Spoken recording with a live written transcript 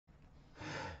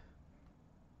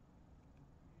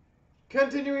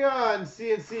Continuing on,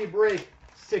 CNC break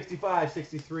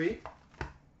 65-63.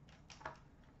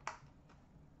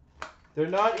 They're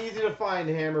not easy to find,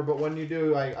 Hammer, but when you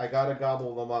do, I gotta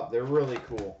gobble them up. They're really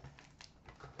cool.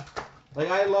 Like,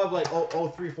 I love, like,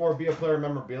 034 Be a Player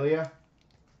memorabilia.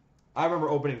 I remember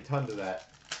opening tons of that.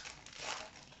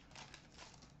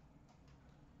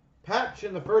 Patch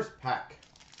in the first pack.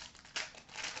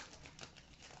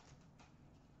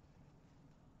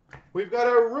 We've got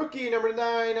a rookie, number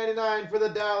 999 for the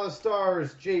Dallas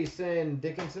Stars, Jason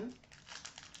Dickinson.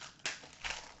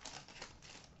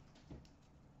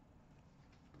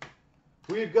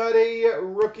 We've got a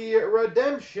rookie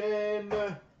redemption,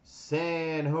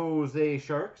 San Jose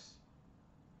Sharks.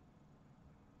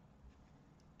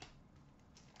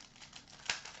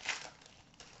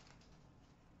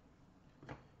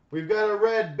 We've got a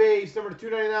red base, number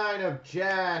 299 of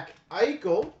Jack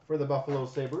Eichel for the Buffalo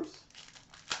Sabres.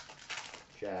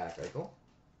 Jack Eichel.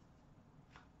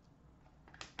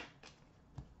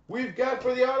 We've got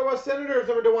for the Ottawa Senators,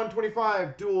 number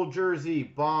 125, dual jersey,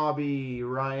 Bobby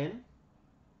Ryan.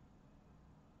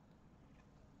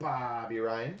 Bobby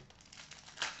Ryan.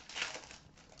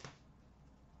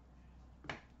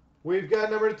 We've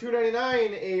got number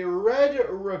 299, a red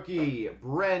rookie,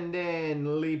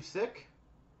 Brendan Leipsic.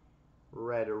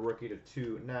 Red rookie to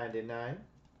 299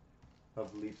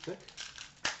 of Leipsic.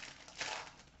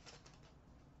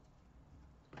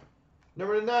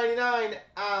 Number 99,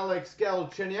 Alex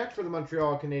Galchenyuk for the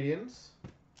Montreal Canadiens.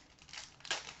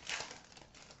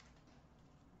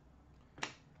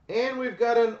 And we've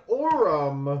got an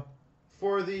Aurum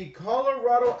for the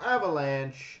Colorado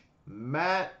Avalanche,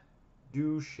 Matt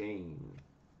Duchene.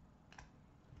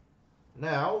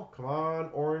 Now, come on,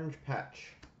 orange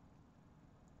patch.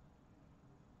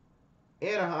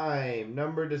 Anaheim,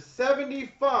 number to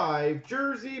 75,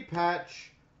 jersey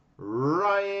patch,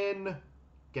 Ryan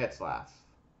Getzlaf.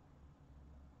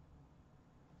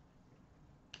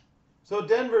 So,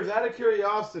 Denver's, out of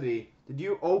curiosity, did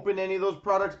you open any of those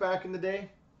products back in the day?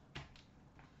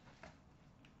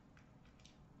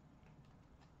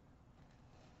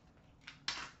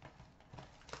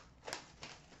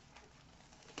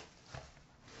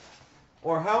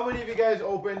 Or how many of you guys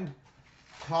opened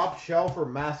Top Shelf or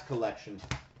Mass Collection?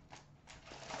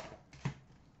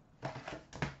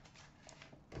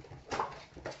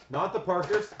 Not the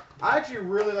Parkers. I actually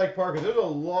really like Parkers. There's a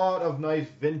lot of nice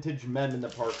vintage men in the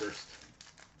Parkers.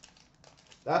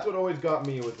 That's what always got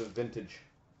me, was the vintage.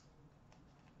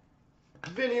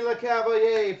 Vinny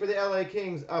LeCavalier for the LA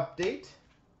Kings update.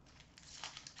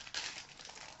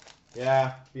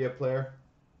 Yeah, be a player.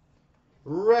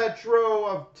 Retro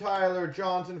of Tyler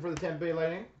Johnson for the Tampa Bay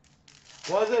Lightning.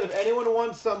 Was it? If anyone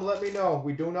wants some, let me know.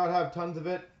 We do not have tons of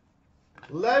it.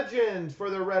 Legends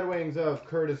for the Red Wings of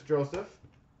Curtis Joseph.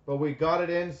 But we got it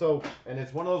in, so, and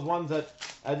it's one of those ones that,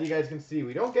 as you guys can see,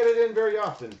 we don't get it in very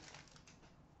often.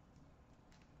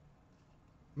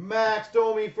 Max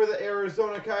Domi for the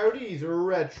Arizona Coyotes,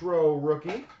 retro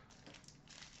rookie.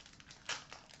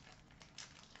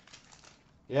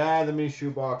 Yeah, the mini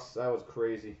shoebox, that was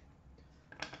crazy.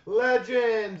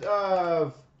 Legends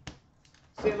of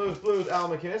St. Louis Blues, Al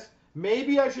McInnes.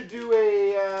 Maybe I should do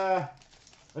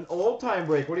an old-time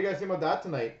break. What do you guys think about that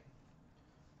tonight?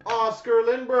 Oscar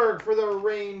Lindbergh for the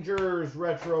Rangers,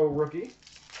 retro rookie.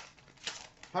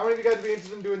 How many of you guys would be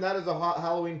interested in doing that as a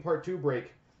Halloween Part 2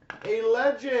 break? A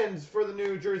Legends for the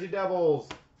New Jersey Devils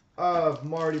of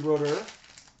Marty Brodeur.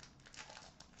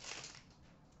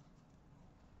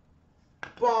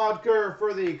 Bodker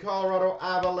for the Colorado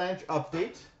Avalanche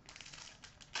update.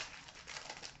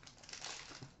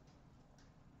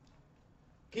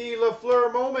 Guy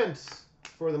Lafleur moments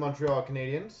for the Montreal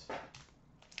Canadiens.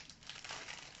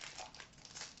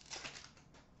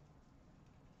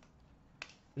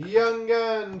 Young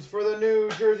Guns for the New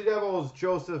Jersey Devils,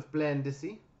 Joseph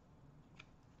Blandisi.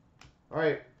 All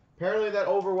right, apparently that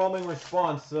overwhelming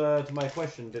response to my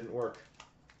question didn't work.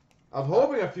 I was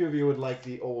hoping a few of you would like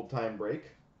the old-time break.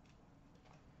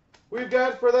 We've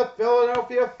got for the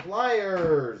Philadelphia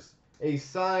Flyers, a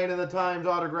sign of the Times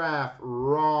autograph,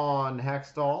 Ron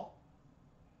Hextall.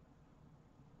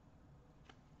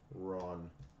 Ron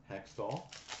Hextall.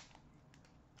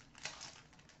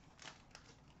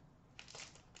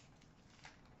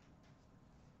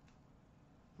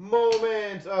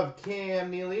 Moment of Cam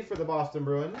Neely for the Boston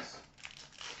Bruins.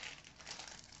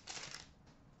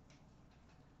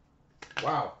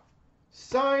 Wow.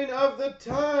 Sign of the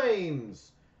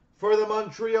Times for the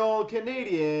Montreal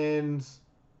Canadiens,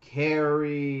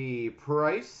 Carey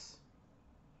Price.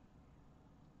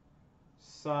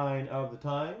 Sign of the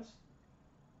Times,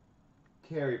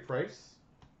 Carey Price.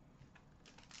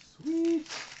 Sweet.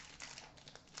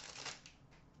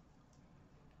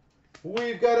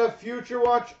 We've got a Future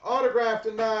Watch autograph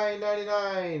to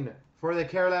 $9.99 for the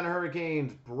Carolina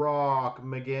Hurricanes, Brock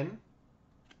McGinn.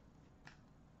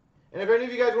 And if any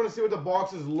of you guys want to see what the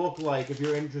boxes look like, if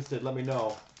you're interested, let me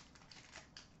know.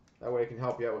 That way I can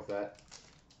help you out with that.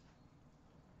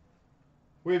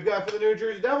 We've got for the New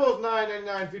Jersey Devils,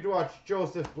 $9.99 Future Watch,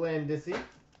 Joseph Blandisi.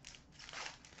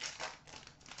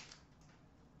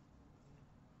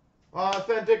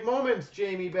 Authentic Moments,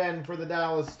 Jamie Benn for the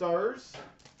Dallas Stars.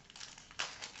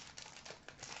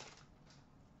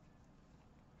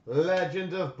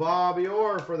 Legend of Bobby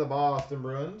Orr for the Boston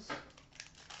Bruins.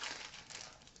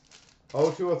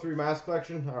 0203 Mass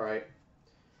Collection. All right.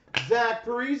 Zach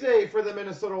Parise for the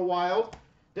Minnesota Wild.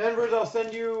 Denver's, I'll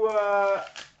send you a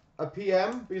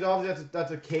PM because obviously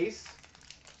that's a case.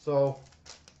 So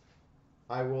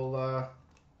I will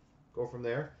go from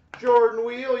there. Jordan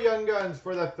Wheel, Young Guns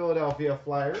for the Philadelphia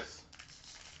Flyers.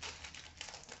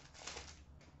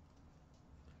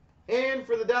 And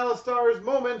for the Dallas Stars,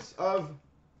 Moments of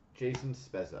Jason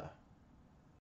Spezza.